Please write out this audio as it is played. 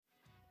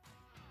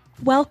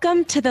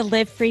Welcome to the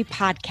Live Free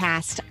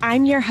podcast.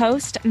 I'm your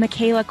host,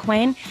 Michaela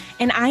Quinn,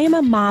 and I am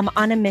a mom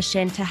on a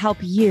mission to help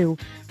you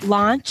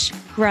launch,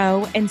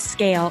 grow, and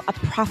scale a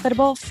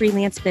profitable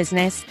freelance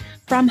business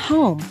from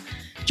home.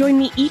 Join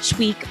me each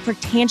week for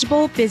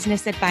tangible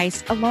business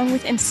advice along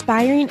with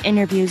inspiring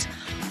interviews,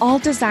 all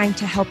designed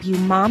to help you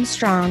mom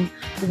strong,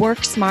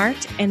 work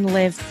smart, and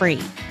live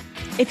free.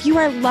 If you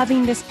are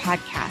loving this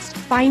podcast,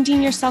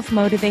 finding yourself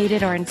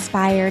motivated or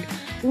inspired,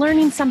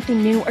 learning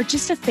something new, or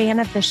just a fan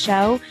of the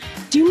show,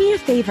 do me a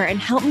favor and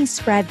help me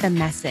spread the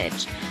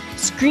message.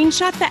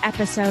 Screenshot the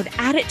episode,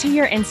 add it to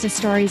your Insta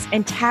stories,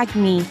 and tag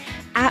me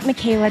at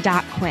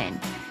Michaela.Quinn.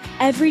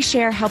 Every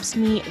share helps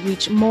me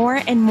reach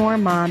more and more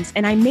moms,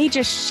 and I may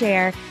just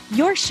share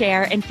your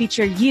share and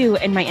feature you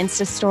in my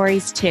Insta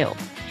stories too,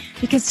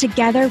 because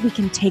together we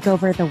can take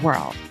over the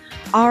world.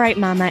 All right,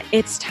 mama,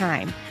 it's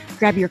time.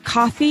 Grab your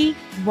coffee,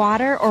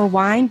 water, or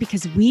wine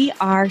because we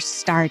are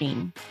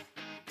starting.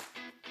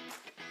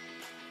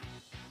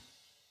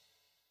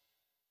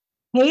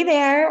 Hey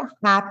there,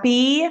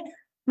 happy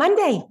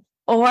Monday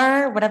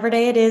or whatever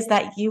day it is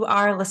that you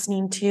are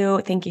listening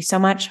to. Thank you so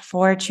much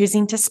for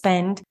choosing to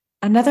spend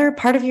another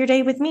part of your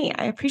day with me.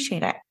 I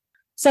appreciate it.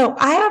 So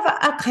I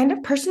have a kind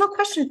of personal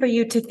question for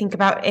you to think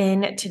about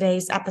in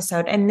today's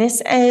episode. And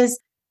this is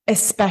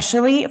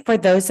especially for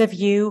those of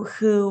you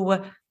who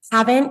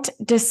haven't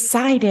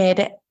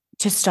decided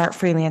to start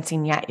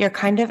freelancing yet. You're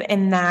kind of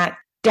in that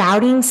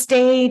doubting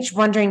stage,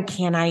 wondering,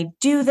 can I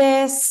do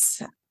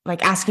this?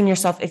 Like asking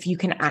yourself if you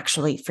can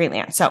actually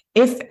freelance. So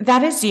if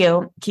that is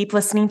you, keep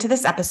listening to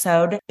this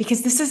episode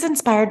because this is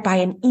inspired by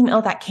an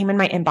email that came in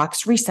my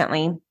inbox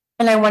recently.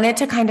 And I wanted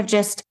to kind of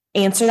just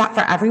answer that for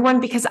everyone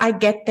because I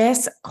get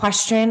this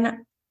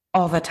question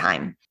all the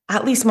time,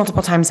 at least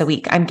multiple times a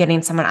week. I'm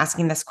getting someone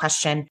asking this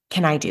question,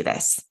 can I do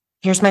this?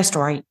 Here's my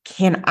story.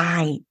 Can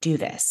I do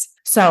this?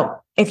 So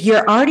if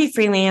you're already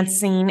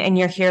freelancing and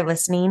you're here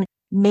listening,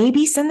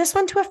 maybe send this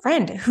one to a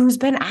friend who's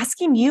been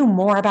asking you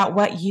more about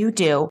what you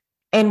do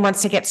and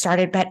wants to get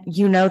started, but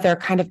you know they're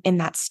kind of in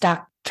that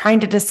stuck, trying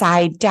to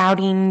decide,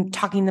 doubting,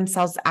 talking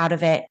themselves out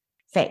of it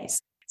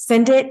phase.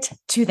 Send it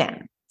to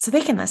them so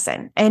they can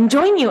listen and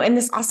join you in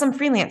this awesome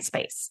freelance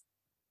space.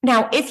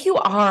 Now, if you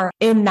are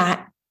in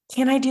that,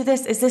 can I do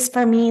this? Is this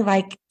for me?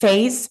 Like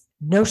phase,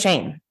 no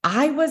shame.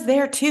 I was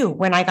there too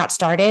when I got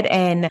started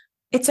and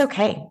it's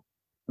okay.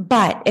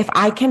 But if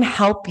I can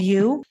help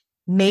you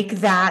make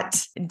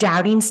that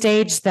doubting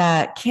stage,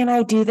 the can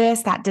I do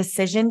this, that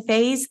decision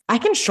phase, I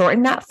can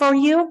shorten that for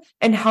you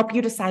and help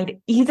you decide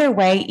either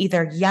way,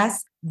 either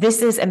yes,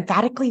 this is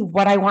emphatically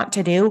what I want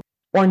to do,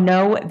 or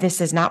no,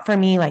 this is not for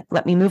me. Like,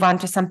 let me move on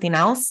to something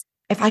else.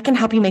 If I can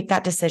help you make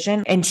that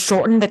decision and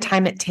shorten the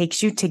time it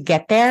takes you to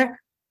get there,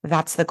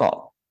 that's the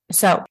goal.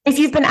 So if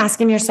you've been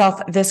asking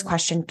yourself this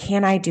question,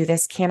 can I do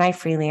this? Can I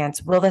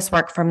freelance? Will this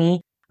work for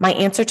me? My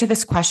answer to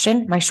this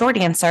question, my short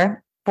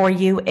answer for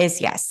you is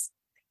yes.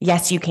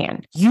 Yes, you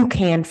can. You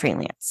can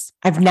freelance.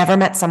 I've never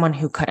met someone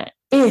who couldn't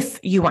if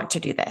you want to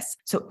do this.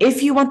 So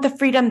if you want the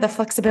freedom, the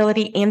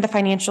flexibility, and the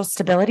financial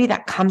stability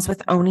that comes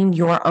with owning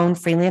your own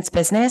freelance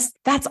business,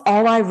 that's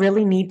all I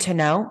really need to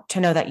know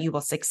that you will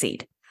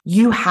succeed.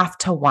 You have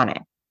to want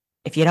it.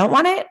 If you don't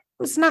want it,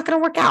 it's not going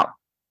to work out.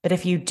 But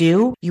if you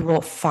do, you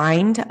will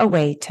find a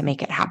way to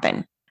make it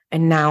happen.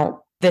 And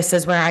now this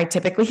is where I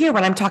typically hear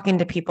when I'm talking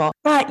to people,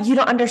 but you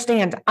don't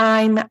understand.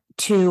 I'm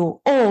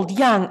too old,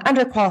 young,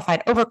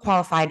 underqualified,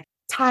 overqualified,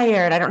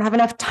 tired. I don't have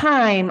enough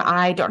time.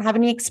 I don't have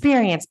any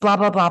experience, blah,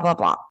 blah, blah, blah,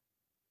 blah.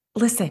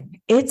 Listen,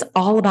 it's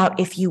all about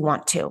if you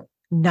want to,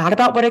 not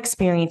about what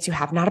experience you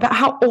have, not about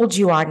how old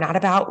you are, not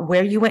about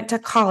where you went to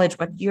college,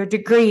 what your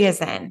degree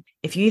is in,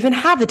 if you even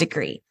have a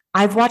degree.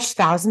 I've watched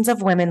thousands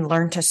of women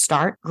learn to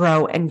start,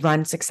 grow, and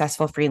run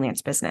successful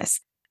freelance business.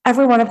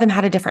 Every one of them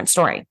had a different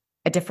story,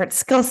 a different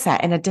skill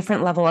set and a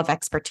different level of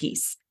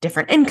expertise,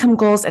 different income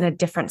goals and a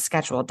different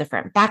schedule,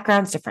 different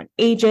backgrounds, different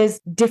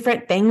ages,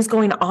 different things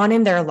going on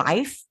in their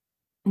life.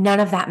 None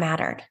of that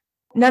mattered.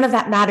 None of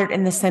that mattered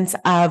in the sense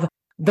of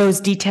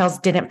those details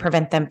didn't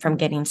prevent them from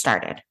getting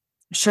started.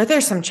 Sure,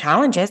 there's some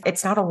challenges.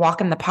 It's not a walk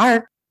in the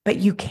park, but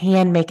you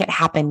can make it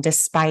happen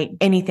despite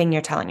anything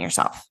you're telling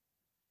yourself.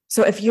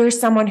 So if you're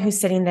someone who's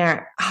sitting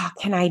there,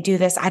 can I do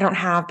this? I don't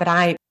have,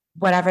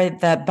 whatever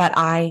the but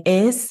I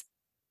is,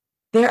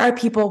 there are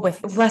people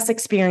with less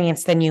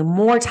experience than you,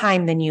 more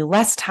time than you,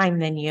 less time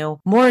than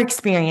you, more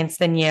experience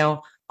than you,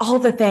 all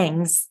the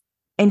things,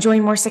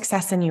 enjoying more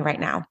success than you right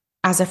now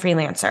as a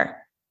freelancer.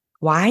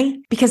 Why?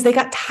 Because they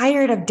got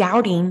tired of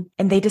doubting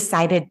and they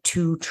decided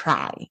to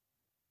try.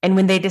 And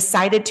when they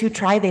decided to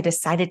try, they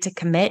decided to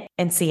commit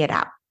and see it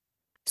out.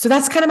 So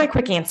that's kind of my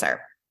quick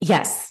answer.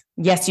 Yes,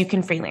 you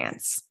can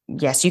freelance.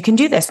 Yes, you can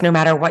do this no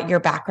matter what your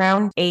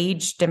background,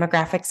 age,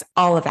 demographics,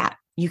 all of that.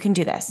 You can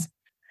do this.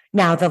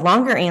 Now, the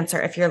longer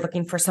answer, if you're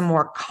looking for some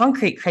more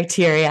concrete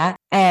criteria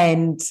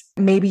and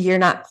maybe you're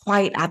not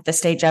quite at the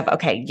stage of,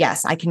 okay,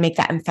 yes, I can make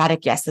that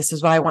emphatic, yes, this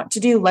is what I want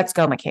to do. Let's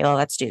go, Michaela,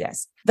 let's do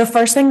this. The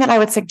first thing that I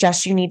would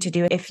suggest you need to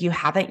do if you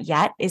haven't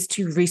yet is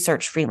to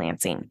research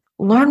freelancing.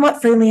 Learn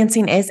what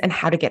freelancing is and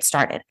how to get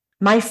started.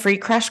 My free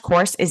crash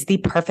course is the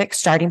perfect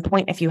starting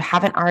point. If you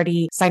haven't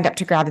already signed up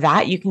to grab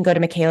that, you can go to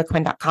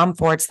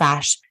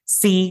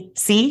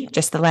michaelaquinn.com/CC,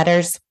 just the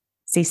letters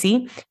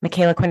CC,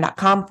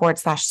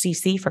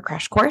 michaelaquinn.com/CC for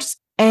crash course.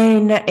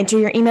 And enter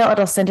your email.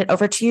 It'll send it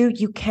over to you.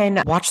 You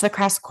can watch the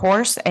crash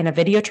course in a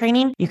video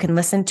training. You can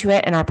listen to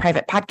it in our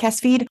private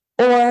podcast feed,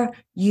 or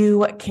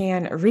you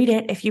can read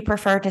it if you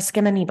prefer to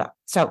skim an ebook.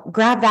 So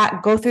grab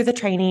that, go through the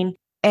training,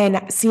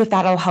 and see if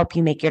that'll help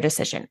you make your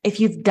decision.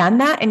 If you've done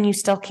that and you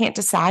still can't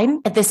decide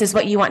if this is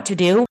what you want to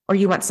do or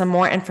you want some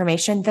more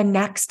information, the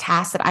next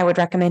task that I would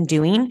recommend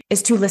doing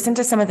is to listen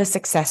to some of the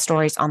success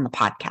stories on the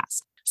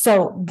podcast.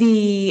 So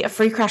the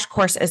free crash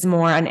course is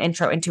more an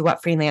intro into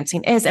what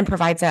freelancing is and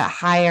provides a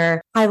high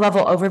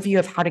level overview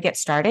of how to get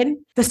started.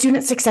 The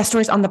student success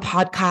stories on the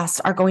podcast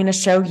are going to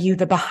show you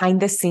the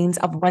behind the scenes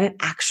of what it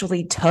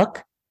actually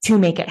took to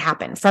make it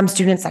happen, from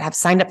students that have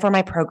signed up for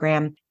my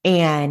program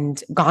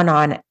and gone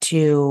on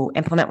to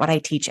implement what I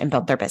teach and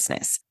build their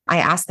business. I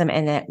asked them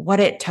in it what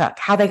it took,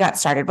 how they got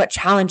started, what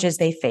challenges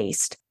they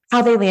faced,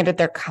 how they landed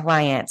their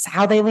clients,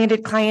 how they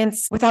landed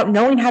clients without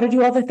knowing how to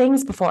do all the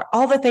things before,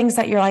 all the things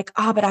that you're like,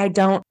 but I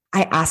don't.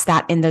 I asked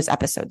that in those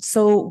episodes.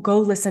 So go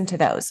listen to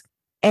those.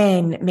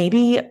 And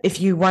maybe if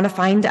you want to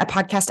find a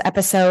podcast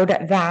episode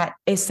that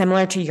is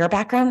similar to your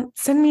background,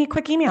 send me a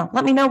quick email.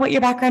 Let me know what your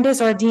background is,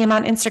 or a DM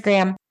on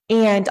Instagram.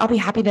 And I'll be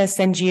happy to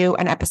send you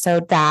an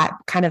episode that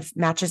kind of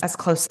matches as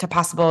close to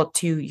possible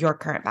to your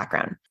current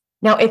background.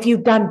 Now, if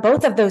you've done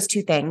both of those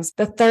two things,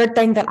 the third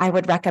thing that I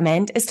would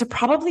recommend is to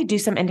probably do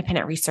some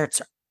independent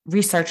research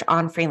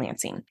on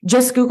freelancing.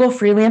 Just Google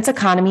freelance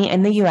economy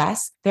in the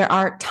US. There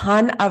are a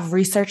ton of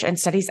research and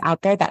studies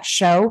out there that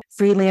show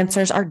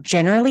freelancers are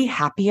generally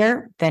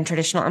happier than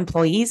traditional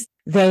employees.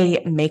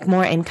 They make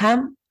more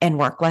income and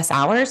work less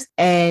hours,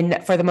 and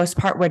for the most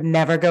part would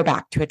never go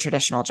back to a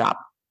traditional job.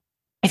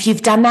 If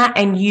you've done that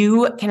and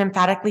you can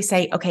emphatically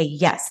say, okay,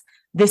 yes,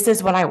 this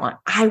is what I want.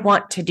 I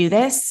want to do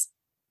this.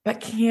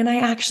 But can I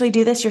actually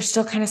do this? You're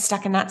still kind of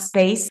stuck in that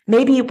space.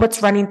 Maybe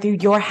what's running through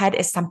your head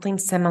is something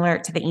similar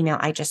to the email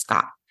I just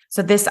got.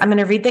 So I'm going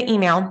to read the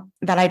email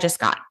that I just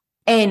got.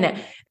 And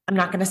I'm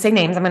not going to say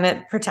names. I'm going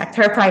to protect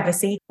her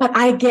privacy. But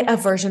I get a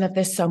version of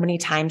this so many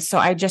times. So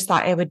I just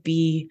thought it would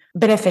be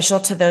beneficial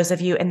to those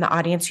of you in the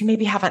audience who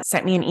maybe haven't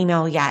sent me an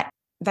email yet,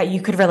 that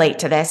you could relate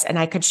to this and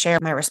I could share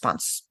my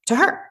response to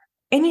her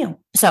and you.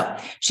 So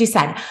she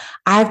said,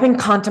 I've been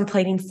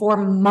contemplating for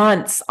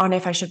months on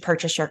if I should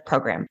purchase your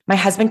program. My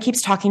husband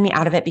keeps talking me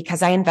out of it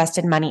because I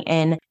invested money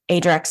in a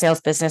direct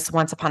sales business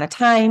once upon a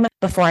time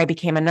before I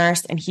became a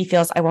nurse, and he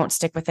feels I won't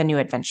stick with a new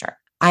adventure.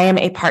 I am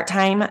a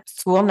part-time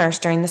school nurse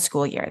during the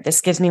school year. This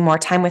gives me more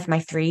time with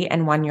my 3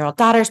 and 1-year-old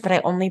daughters, but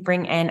I only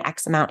bring in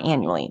X amount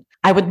annually.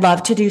 I would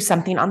love to do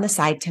something on the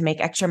side to make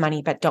extra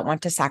money, but don't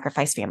want to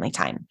sacrifice family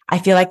time. I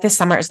feel like this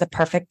summer is the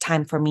perfect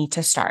time for me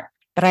to start.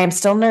 But I am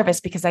still nervous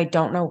because I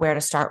don't know where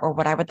to start or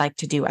what I would like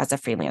to do as a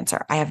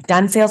freelancer. I have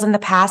done sales in the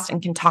past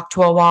and can talk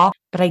to a wall,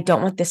 but I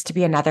don't want this to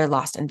be another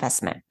lost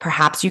investment.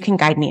 Perhaps you can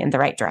guide me in the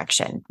right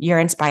direction. Your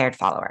inspired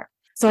follower.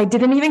 So I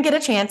didn't even get a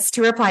chance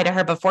to reply to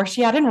her before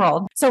she had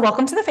enrolled. So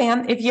welcome to the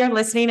fam. If you're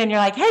listening and you're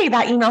like, hey,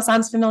 that email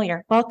sounds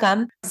familiar,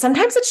 welcome.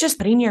 Sometimes it's just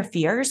putting your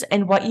fears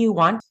and what you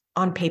want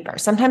on paper.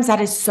 Sometimes that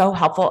is so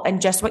helpful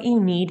and just what you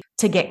need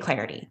to get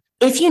clarity.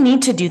 If you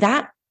need to do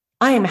that,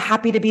 I am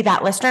happy to be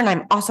that listener, and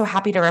I'm also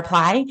happy to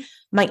reply.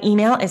 My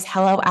email is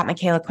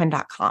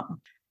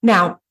hello@michaelaquinn.com.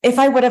 Now, if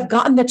I would have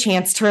gotten the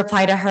chance to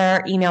reply to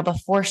her email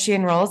before she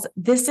enrolls,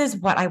 this is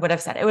what I would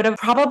have said. It would have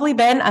probably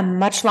been a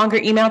much longer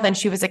email than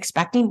she was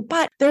expecting,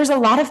 but there's a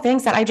lot of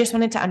things that I just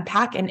wanted to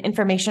unpack and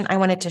information I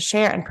wanted to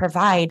share and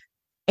provide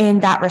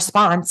in that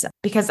response,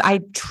 because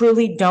I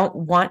truly don't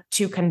want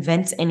to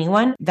convince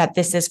anyone that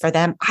this is for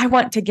them. I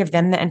want to give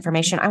them the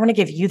information. I want to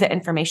give you the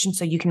information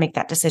so you can make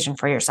that decision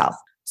for yourself.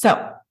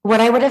 So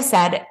what I would have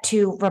said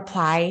to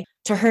reply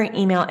to her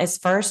email is,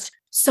 first,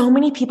 so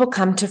many people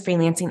come to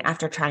freelancing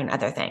after trying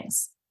other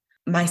things.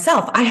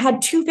 Myself, I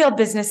had 2 failed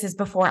businesses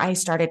before I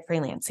started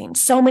freelancing.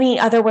 So many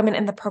other women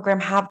in the program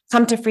have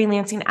come to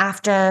freelancing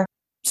after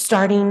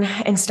starting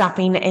and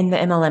stopping in the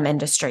MLM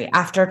industry,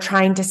 after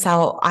trying to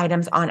sell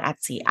items on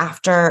Etsy,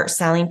 after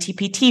selling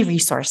TPT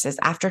resources,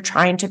 after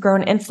trying to grow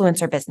an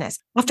influencer business,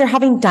 after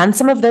having done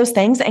some of those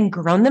things and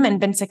grown them and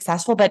been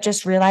successful, but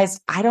just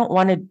realized I don't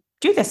want to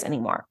do this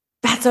anymore.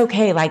 That's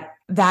okay. Like,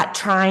 that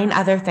trying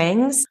other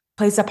things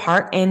plays a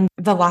part in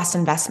the lost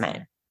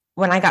investment.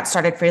 When I got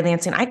started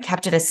freelancing, I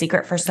kept it a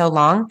secret for so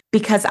long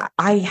because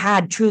I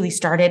had truly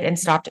started and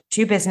stopped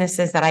 2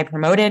 businesses that I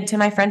promoted to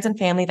my friends and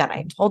family, that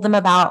I told them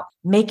about,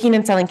 making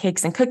and selling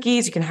cakes and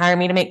cookies. You can hire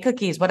me to make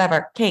cookies,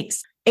 whatever,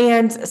 cakes,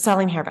 and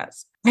selling hair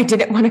bows. I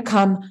didn't want to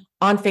come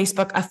on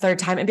Facebook a third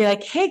time and be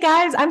like, hey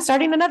guys, I'm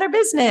starting another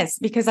business,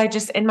 because I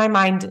just, in my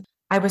mind,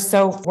 I was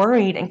so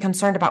worried and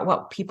concerned about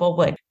what people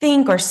would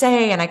think or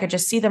say. And I could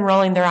just see them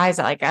rolling their eyes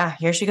at like,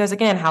 here she goes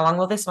again. How long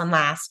will this one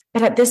last?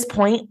 But at this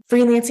point,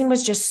 freelancing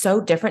was just so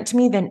different to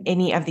me than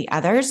any of the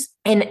others.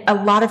 And a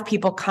lot of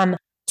people come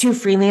to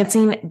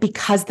freelancing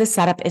because the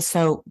setup is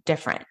so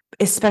different.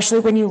 especially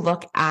when you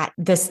look at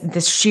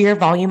this sheer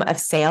volume of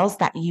sales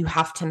that you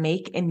have to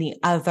make in the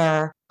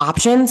other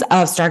options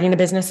of starting a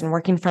business and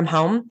working from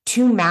home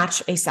to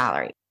match a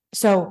salary.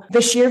 So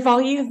the sheer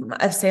volume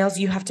of sales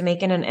you have to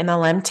make in an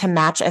MLM to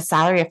match a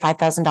salary of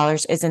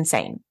 $5,000 is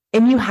insane.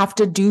 And you have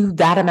to do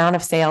that amount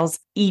of sales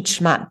each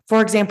month.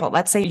 For example,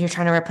 let's say you're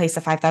trying to replace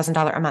a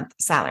 $5,000 a month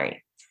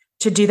salary.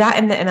 To do that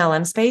in the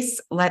MLM space,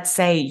 let's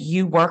say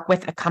you work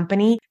with a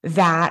company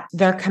that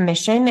their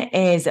commission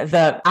is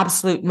the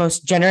absolute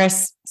most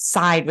generous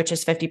side, which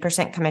is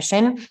 50%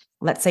 commission.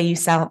 Let's say you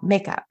sell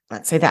makeup.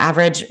 Let's say the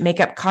average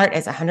makeup cart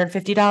is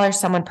 $150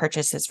 someone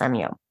purchases from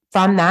you.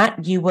 From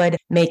that, you would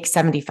make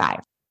 $75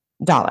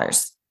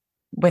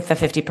 with the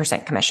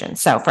 50% commission.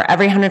 So for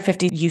every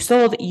 150 you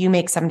sold, you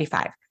make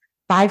 75.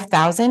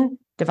 5,000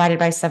 divided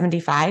by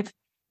 75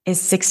 is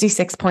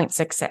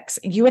 66.66.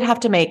 You would have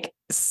to make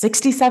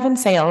 67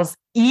 sales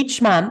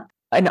each month,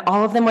 and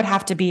all of them would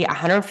have to be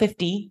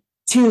 150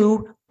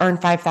 to earn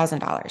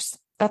 $5,000.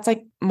 That's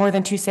like more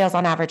than 2 sales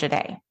on average a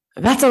day.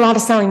 That's a lot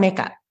of selling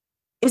makeup.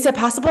 Is it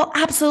possible?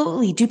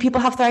 Absolutely. Do people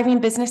have thriving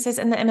businesses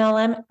in the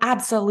MLM?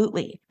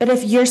 Absolutely. But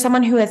if you're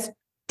someone who has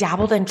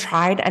dabbled and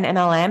tried an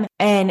MLM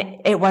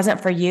and it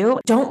wasn't for you,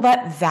 don't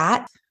let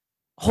that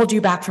hold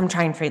you back from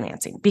trying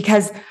freelancing,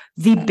 because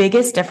the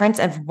biggest difference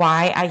of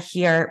why I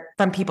hear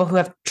from people who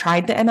have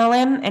tried the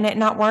MLM and it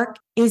not work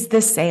is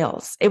the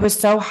sales. It was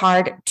so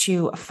hard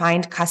to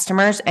find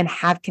customers and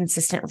have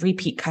consistent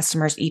repeat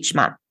customers each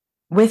month.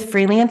 With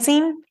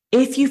freelancing,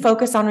 if you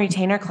focus on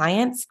retainer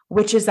clients,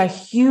 which is a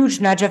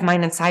huge nudge of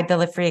mine inside the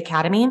Live Free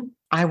Academy,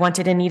 I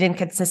wanted and needed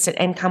consistent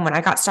income when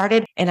I got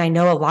started. And I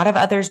know a lot of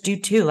others do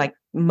too. Like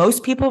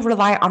most people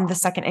rely on the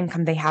second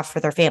income they have for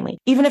their family,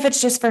 even if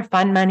it's just for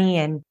fun money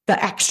and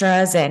the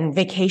extras and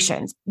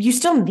vacations, you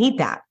still need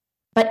that.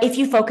 But if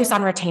you focus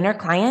on retainer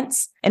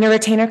clients, and a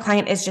retainer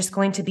client is just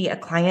going to be a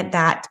client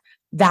that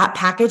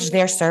package,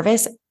 their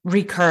service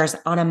recurs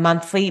on a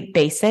monthly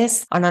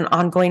basis, on an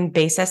ongoing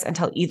basis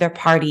until either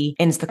party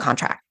ends the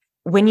contract.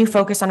 When you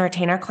focus on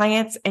retainer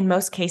clients, in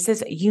most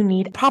cases, you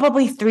need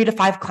probably 3 to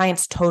 5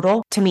 clients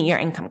total to meet your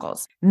income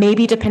goals.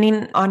 Maybe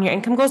depending on your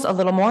income goals, a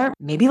little more,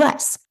 maybe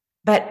less,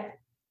 but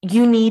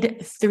you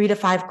need 3 to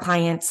 5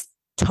 clients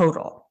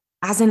total,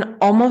 as in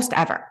almost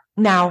ever.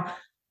 Now,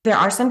 there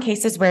are some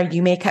cases where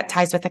you may cut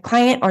ties with a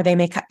client or they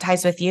may cut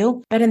ties with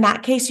you, but in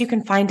that case, you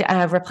can find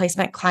a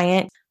replacement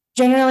client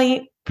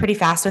generally pretty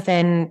fast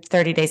within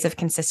 30 days of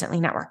consistently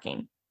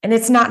networking. And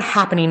it's not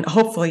happening.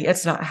 Hopefully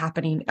it's not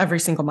happening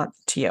every single month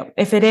to you.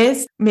 If it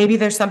is, maybe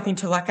there's something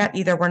to look at.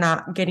 Either we're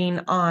not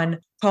getting on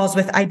calls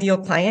with ideal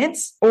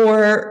clients,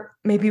 or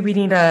maybe we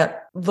need to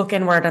look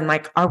inward and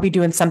like, are we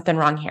doing something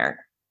wrong here?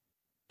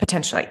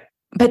 Potentially.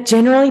 But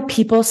generally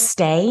people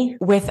stay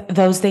with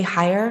those they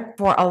hire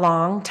for a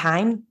long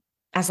time,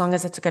 as long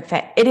as it's a good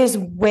fit. It is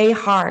way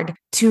hard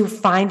to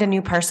find a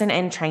new person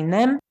and train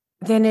them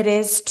than it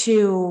is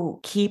to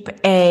keep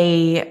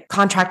a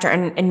contractor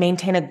and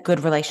maintain a good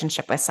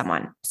relationship with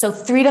someone. So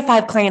 3 to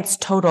 5 clients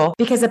total,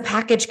 because a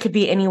package could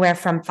be anywhere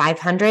from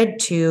 500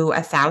 to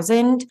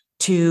 1,000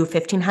 to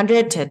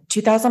 1,500 to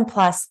 2,000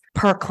 plus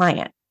per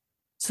client.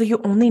 So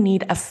you only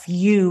need a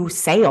few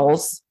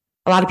sales.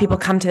 A lot of people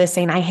come to this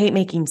saying, I hate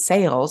making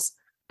sales.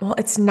 Well,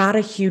 it's not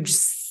a huge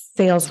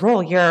sales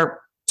role.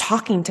 You're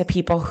talking to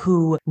people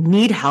who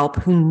need help,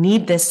 who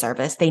need this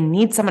service. They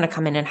need someone to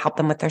come in and help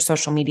them with their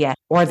social media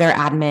or their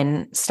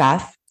admin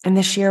stuff. And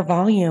the sheer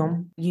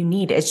volume you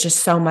need is just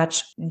so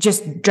much,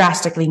 just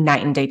drastically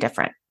night and day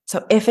different.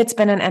 So if it's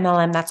been an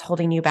MLM that's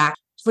holding you back,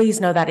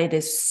 please know that it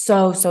is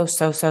so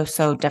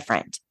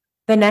different.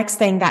 The next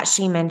thing that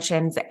she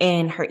mentions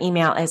in her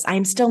email is,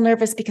 I'm still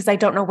nervous because I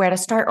don't know where to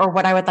start or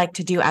what I would like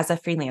to do as a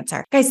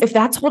freelancer. Guys, if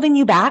that's holding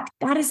you back,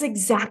 that is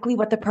exactly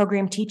what the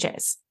program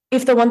teaches.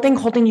 If the one thing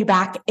holding you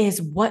back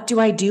is what do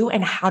I do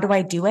and how do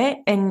I do it?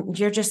 And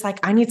you're just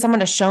like, I need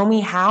someone to show me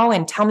how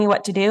and tell me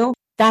what to do.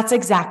 That's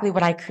exactly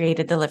what I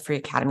created the Live Free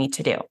Academy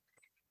to do.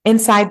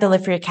 Inside the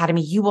Live Free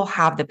Academy, you will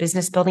have the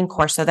business building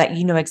course so that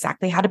you know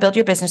exactly how to build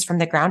your business from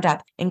the ground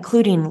up,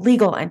 including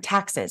legal and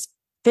taxes,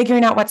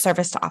 figuring out what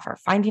service to offer,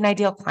 finding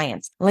ideal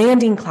clients,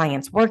 landing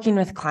clients, working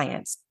with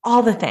clients,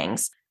 all the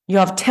things. You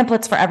have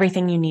templates for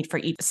everything you need for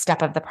each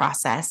step of the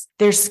process.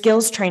 There's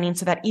skills training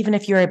so that even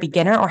if you're a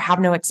beginner or have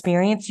no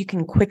experience, you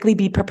can quickly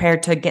be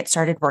prepared to get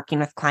started working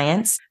with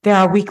clients. There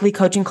are weekly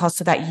coaching calls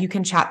so that you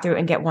can chat through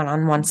and get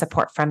one-on-one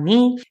support from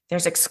me.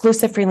 There's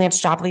exclusive freelance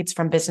job leads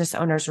from business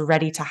owners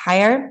ready to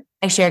hire.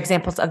 I share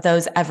examples of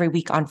those every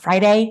week on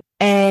Friday.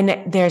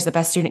 And there's the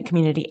best student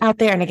community out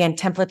there. And again,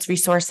 templates,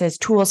 resources,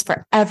 tools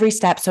for every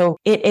step. So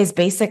it is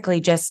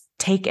basically just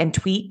take and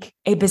tweak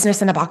a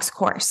business in a box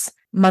course.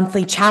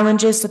 Monthly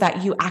challenges so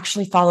that you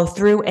actually follow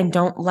through and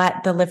don't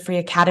let the Live Free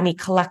Academy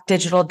collect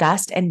digital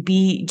dust and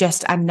be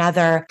just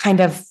another kind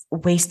of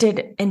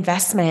wasted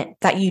investment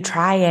that you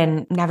try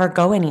and never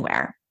go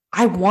anywhere.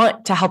 I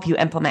want to help you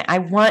implement. I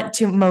want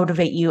to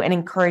motivate you and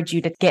encourage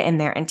you to get in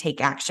there and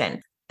take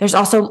action. There's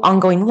also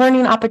ongoing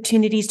learning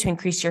opportunities to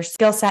increase your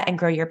skill set and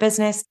grow your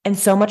business, and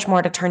so much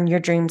more to turn your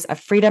dreams of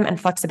freedom and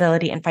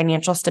flexibility and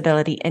financial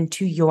stability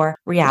into your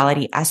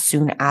reality as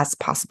soon as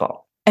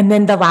possible. And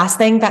then the last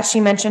thing that she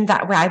mentioned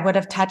that I would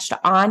have touched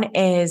on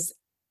is,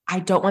 I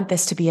don't want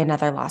this to be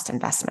another lost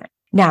investment.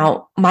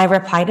 Now, my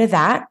reply to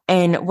that,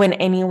 and when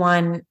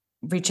anyone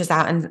reaches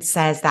out and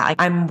says that, like,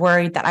 I'm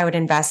worried that I would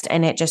invest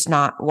and it just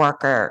not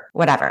work or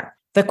whatever,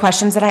 the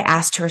questions that I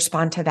ask to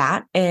respond to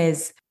that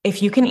is,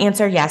 if you can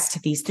answer yes to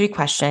these 3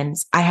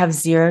 questions, I have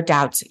zero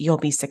doubts you'll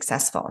be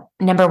successful.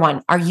 Number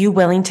 1, are you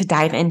willing to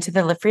dive into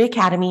the Live Free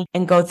Academy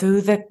and go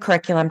through the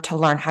curriculum to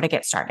learn how to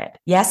get started?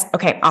 Yes?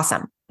 Okay,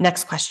 awesome.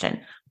 Next question.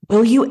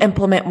 Will you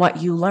implement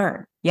what you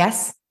learn?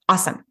 Yes?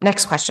 Awesome.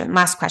 Next question.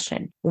 Last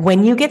question.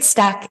 When you get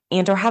stuck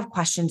and or have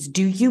questions,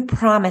 do you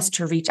promise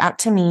to reach out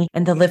to me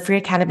and the Live Free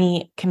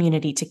Academy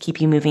community to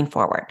keep you moving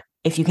forward?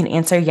 If you can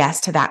answer yes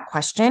to that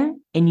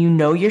question and you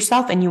know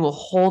yourself and you will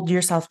hold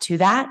yourself to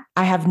that,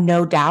 I have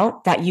no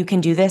doubt that you can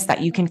do this,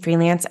 that you can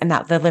freelance, and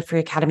that the Live Free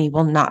Academy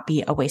will not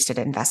be a wasted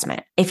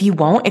investment. If you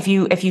won't, if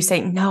you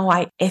say, no,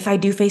 if I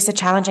do face a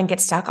challenge and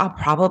get stuck, I'll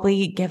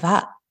probably give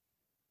up,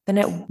 then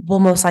it will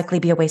most likely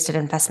be a wasted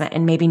investment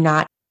and maybe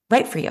not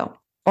right for you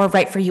or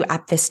right for you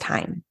at this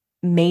time.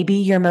 Maybe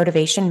your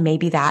motivation,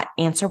 maybe that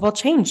answer will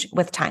change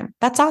with time.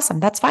 That's awesome.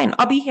 That's fine.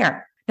 I'll be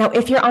here. Now,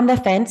 if you're on the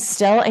fence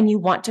still and you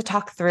want to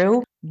talk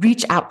through,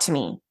 reach out to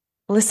me.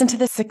 Listen to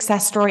the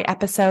success story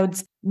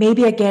episodes.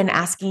 Maybe again,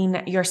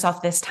 asking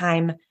yourself this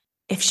time,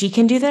 if she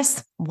can do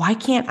this, why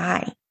can't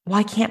I?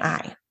 Why can't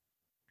I?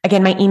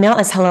 Again, my email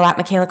is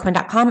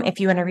hello@michaelaquinn.com if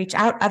you want to reach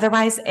out.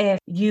 Otherwise, if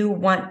you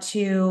want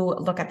to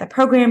look at the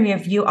program,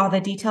 review all the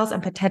details,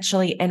 and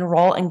potentially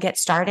enroll and get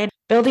started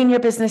building your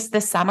business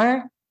this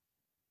summer,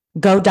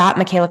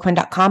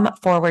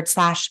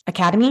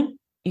 go.michaelaquinn.com/academy.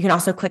 You can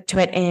also click to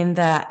it in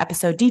the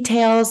episode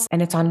details,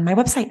 and it's on my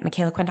website,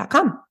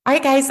 michaelaquinn.com. All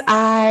right, guys,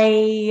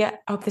 I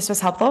hope this was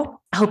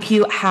helpful. I hope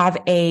you have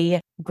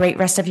a great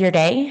rest of your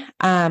day.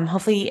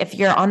 Hopefully, if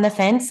you're on the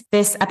fence,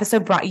 this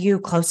episode brought you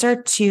closer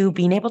to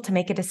being able to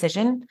make a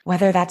decision,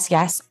 whether that's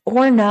yes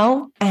or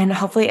no. And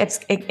hopefully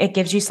it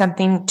gives you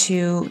something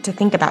to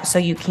think about so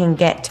you can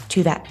get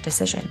to that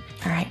decision.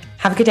 All right,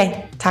 have a good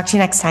day. Talk to you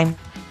next time.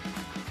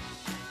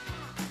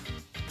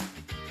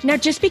 Now,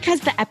 just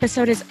because the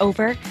episode is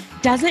over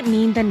doesn't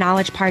mean the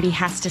knowledge party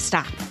has to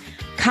stop.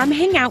 Come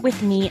hang out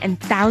with me and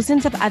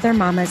thousands of other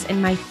mamas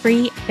in my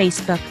free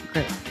Facebook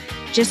group.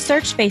 Just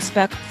search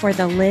Facebook for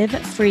the Live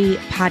Free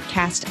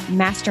Podcast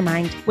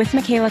Mastermind with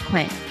Michaela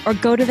Quinn, or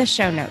go to the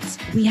show notes.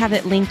 We have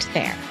it linked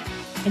there.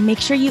 And make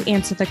sure you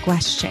answer the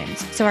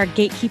questions so our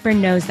gatekeeper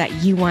knows that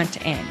you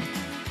want in.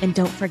 And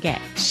don't forget,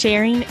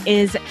 sharing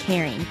is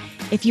caring.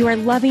 If you are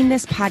loving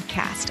this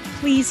podcast,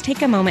 please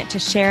take a moment to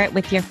share it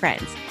with your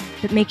friends.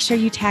 But make sure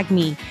you tag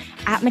me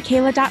at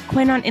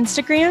Michaela.Quinn on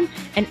Instagram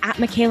and at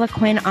Michaela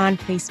Quinn on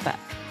Facebook.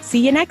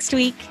 See you next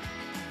week.